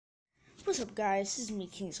What's up, guys? This is me,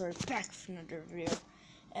 Kingsword, back with another video.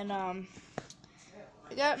 And I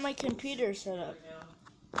got my computer set up.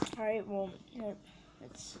 Alright, well,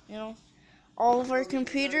 it's all of our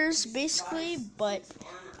computers basically, but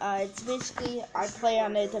it's basically I play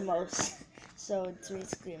on it the most, so it's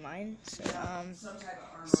basically mine. So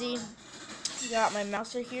see, got my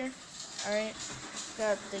mouse right here. Alright,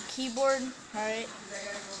 got the keyboard. Alright,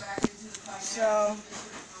 so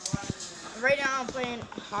right now I'm playing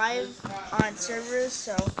Hive on servers,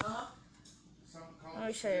 so let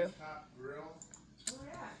me show you.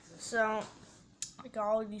 So I got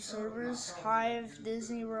all these servers: Hive,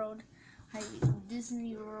 Disney World,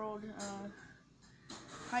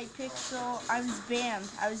 Hypixel. I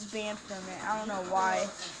was banned from it. I don't know why.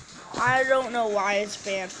 I don't know why it's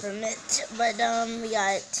banned from it. But we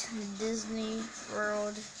got Disney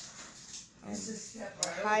World,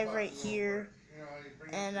 Hive right here,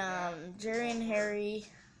 and Jerry and Harry,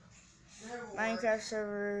 Minecraft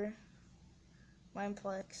server,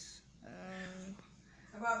 Mineplex,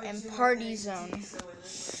 and Party Zone.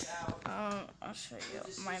 I'll show you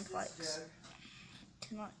Mineplex.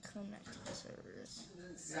 Cannot connect to the servers.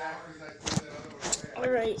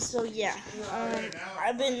 Alright, so yeah,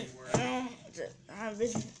 I've been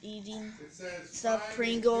eating stuff,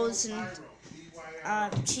 Pringles and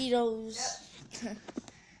Cheetos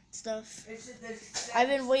stuff. I've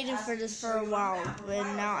been waiting for this for a while, but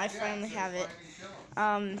now I finally have it.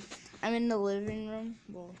 I'm in the living room.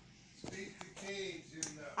 Well,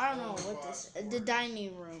 I don't know what this. The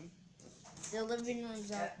dining room. The living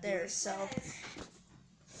room's out there, so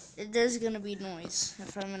there's gonna be noise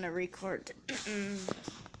if I'm gonna record.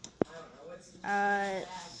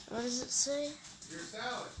 What does it say? Your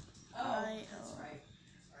salad. Oh, that's right.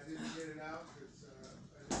 I didn't get it out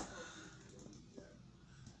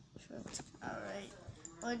because Alright.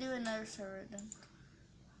 We'll do another server then.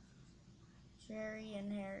 Jerry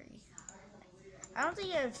and Harry. I don't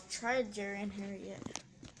think I've tried Jerry and Harry yet.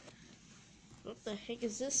 What the heck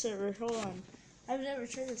is this server? Hold on. I've never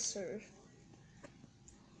tried this server.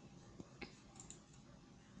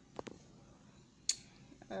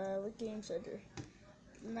 What games are there?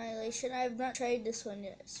 Annihilation. I have not tried this one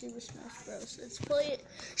yet. Super Smash Bros. Let's play it.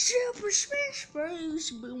 Super Smash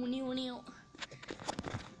Bros. Not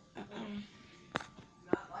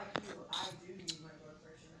like you. I do need my blood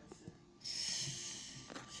pressure medicine.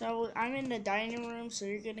 So I'm in the dining room, so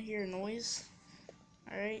you're gonna hear noise.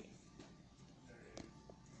 All right.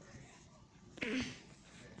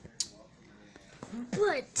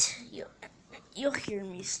 But you'll hear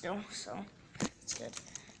me still, so it's good.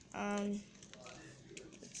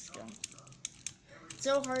 Let's go. It's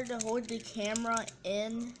so hard to hold the camera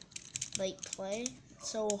in, like play. It's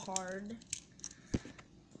so hard.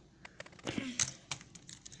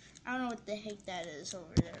 I don't know what the heck that is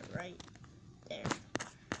over there, right there.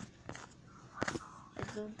 I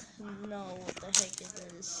don't know what the heck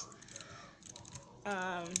it is.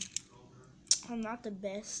 I'm not the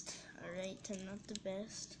best. Alright, I'm not the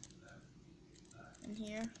best. In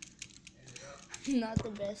here. I'm not the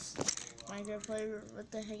best Minecraft player. What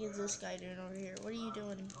the heck is this guy doing over here? What are you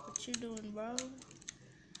doing? What you doing, bro?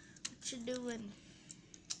 What you doing?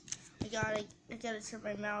 I gotta turn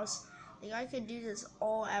my mouse. Like, I could do this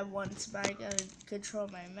all at once, but I gotta control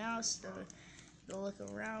my mouse to look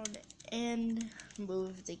around and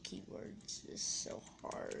move the keyboards. It's so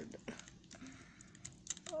hard.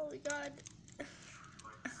 Oh my god.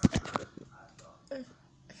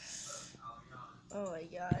 Oh my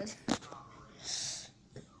god.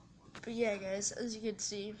 But yeah, guys, as you can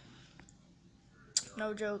see,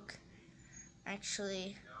 no joke,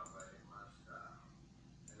 actually,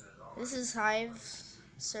 this is Hive's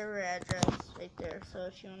server address right there, so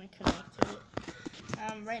if you want to connect to it.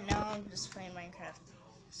 Right now I'm just playing Minecraft,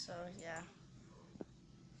 so yeah.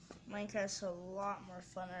 Minecraft's a lot more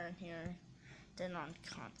funner in here than on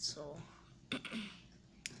console.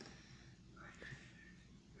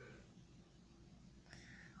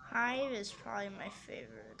 Hive is probably my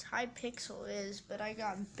favorite. Hypixel is, but I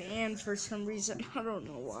got banned for some reason. I don't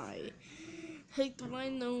know why. Heck do I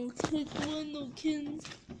know? Heck do I know, Ken?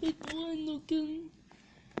 Heck do I know, Ken?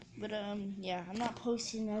 But yeah, I'm not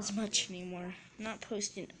posting as much anymore. I'm not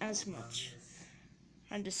posting as much.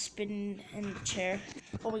 I'm just spinning in the chair.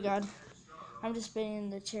 Oh my god. I'm just spinning in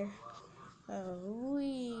the chair. Oh,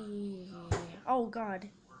 wee. Oh god.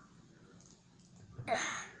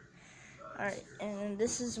 Alright, and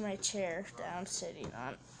this is my chair that I'm sitting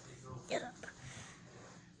on. Get up.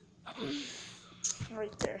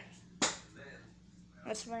 Right there.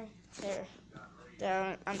 That's my chair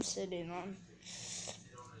that I'm sitting on.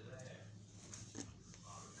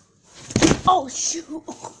 Oh shoot!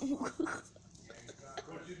 What'd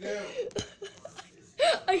you do?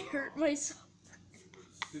 I hurt myself.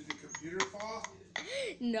 Did the computer fall?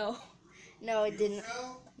 No, no, it You didn't.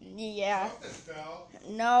 fell? Yeah. Something fell.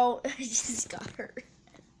 No, I just got hurt.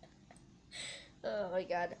 Oh my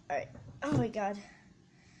god. Alright. Oh my god.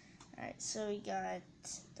 Alright, so we got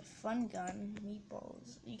the fun gun,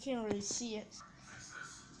 meatballs. You can't really see it.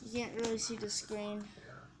 You can't really see the screen.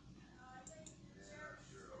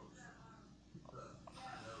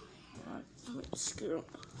 Screw.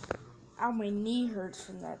 Ow, my knee hurts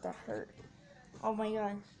from that. That hurt. Oh my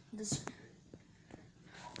god. This.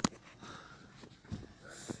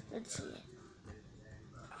 Let's see.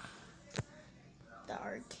 The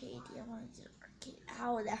arcade. Yeah, I want to do arcade.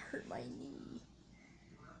 Ow, that hurt my knee.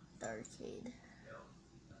 The arcade.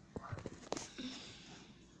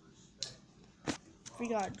 We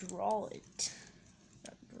gotta draw it.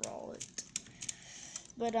 Draw it.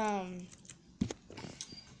 But actually,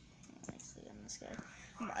 on this guy.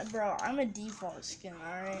 Bro, I'm a default skin.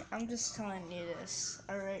 All right, I'm just telling you this.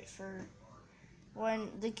 All right, for one,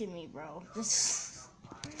 look at me, bro. This.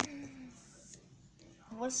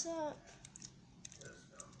 What's up?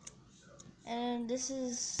 And this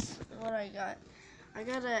is what I got. I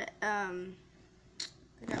got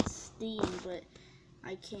Steam, but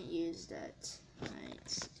I can't use that.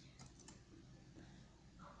 Right.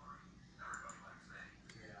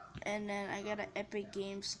 And then I got an Epic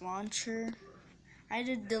Games launcher. I had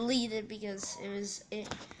to delete it because it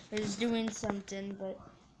was doing something, but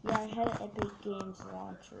yeah, I had an Epic Games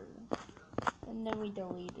launcher. And then we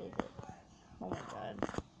deleted it. Oh my god.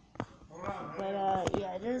 But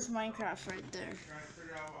yeah, there's Minecraft right there. Trying to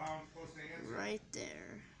figure out how I'm supposed to answer. Right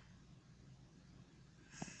there.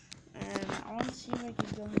 And I want to see if I can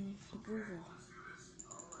go in Google.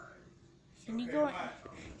 Can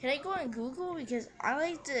I go on Google? Because I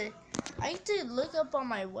like to look up on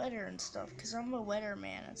my weather and stuff, because I'm a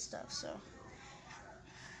weatherman and stuff. So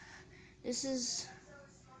this is.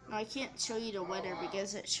 No, I can't show you the weather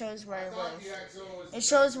because it shows where I live. It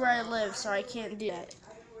shows where I live, so I can't do that.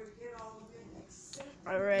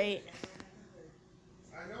 All right.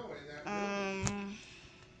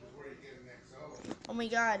 Oh my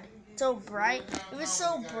god, so bright. It was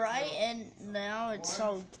so bright, and now it's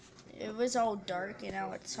so. It was all dark, and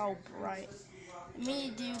now it's so bright. Let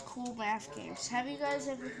me do cool math games. Have you guys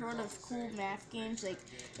ever heard of cool math games? Like,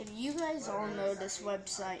 if you guys all know this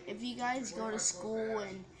website, if you guys go to school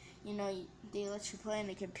and you know they let you play on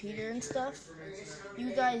the computer and stuff,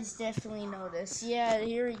 you guys definitely know this. Yeah,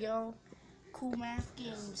 here we go. Cool math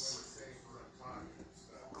games.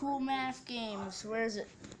 Cool math games. Where is it?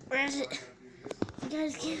 Where is it? You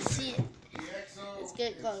guys can't see it. Let's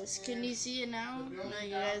get close. Can you see it now? No,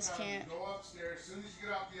 you guys can't. Go upstairs. As soon as you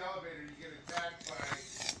get off the elevator, you get attacked by.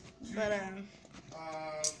 But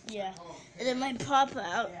yeah. And then my papa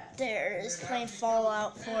out there is playing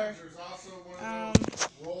Fallout 4. There's also one of those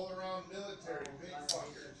roll around military big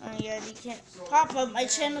fuckers. Oh my god, you can't. Papa, my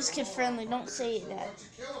channel's kid friendly. Don't say that. Once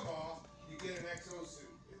you kill them all, you get an exosuit.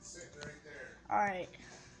 It's sitting right there. Alright.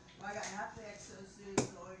 Well, I got half the exosuit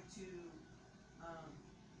going to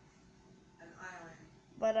an island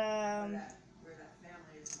But where that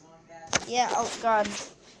family is. Mom, dad. yeah. Oh god.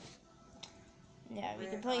 Yeah, we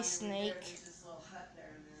Where can play there's Snake. this little hut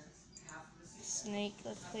there, and there's half of the suit. Snake.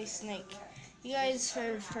 Let's play Snake. You guys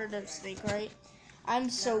have heard of Snake, right? I'm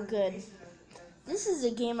so good. This is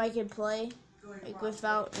a game I can play, like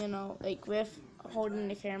without, you know, like with holding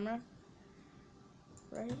the camera,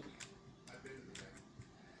 right?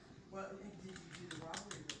 Well, did you do the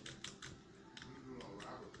robbery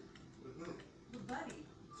with Buddy?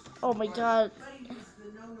 Oh my god. Buddy was the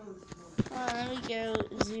no-no. Let me go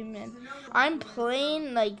zoom in. I'm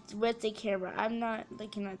playing like with the camera. I'm not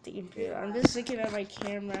looking at the computer. I'm just looking at my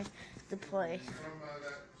camera to play. From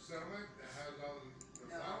that settlement that has all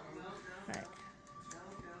the Right. No,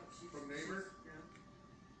 she's From Neighbor? No.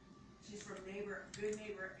 She's from Neighbor, Good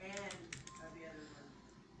Neighbor, and the other one,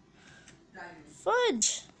 Diamond.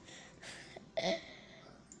 Fudge.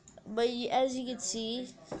 But as you can see,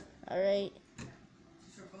 alright,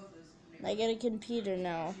 She's from both those. I got a computer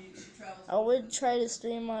now. She travels. I would try to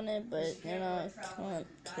stream on it, but you know, I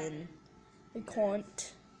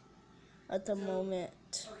can't at the moment.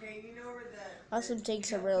 Okay, you know where Awesome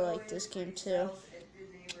takes I really like this game too.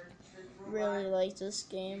 Really like this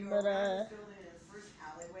game, but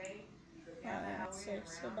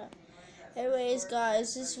anyways,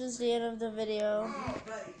 guys, this was the end of the video.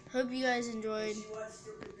 Hope you guys enjoyed.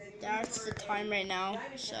 That's the time right now,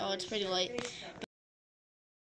 so it's pretty late.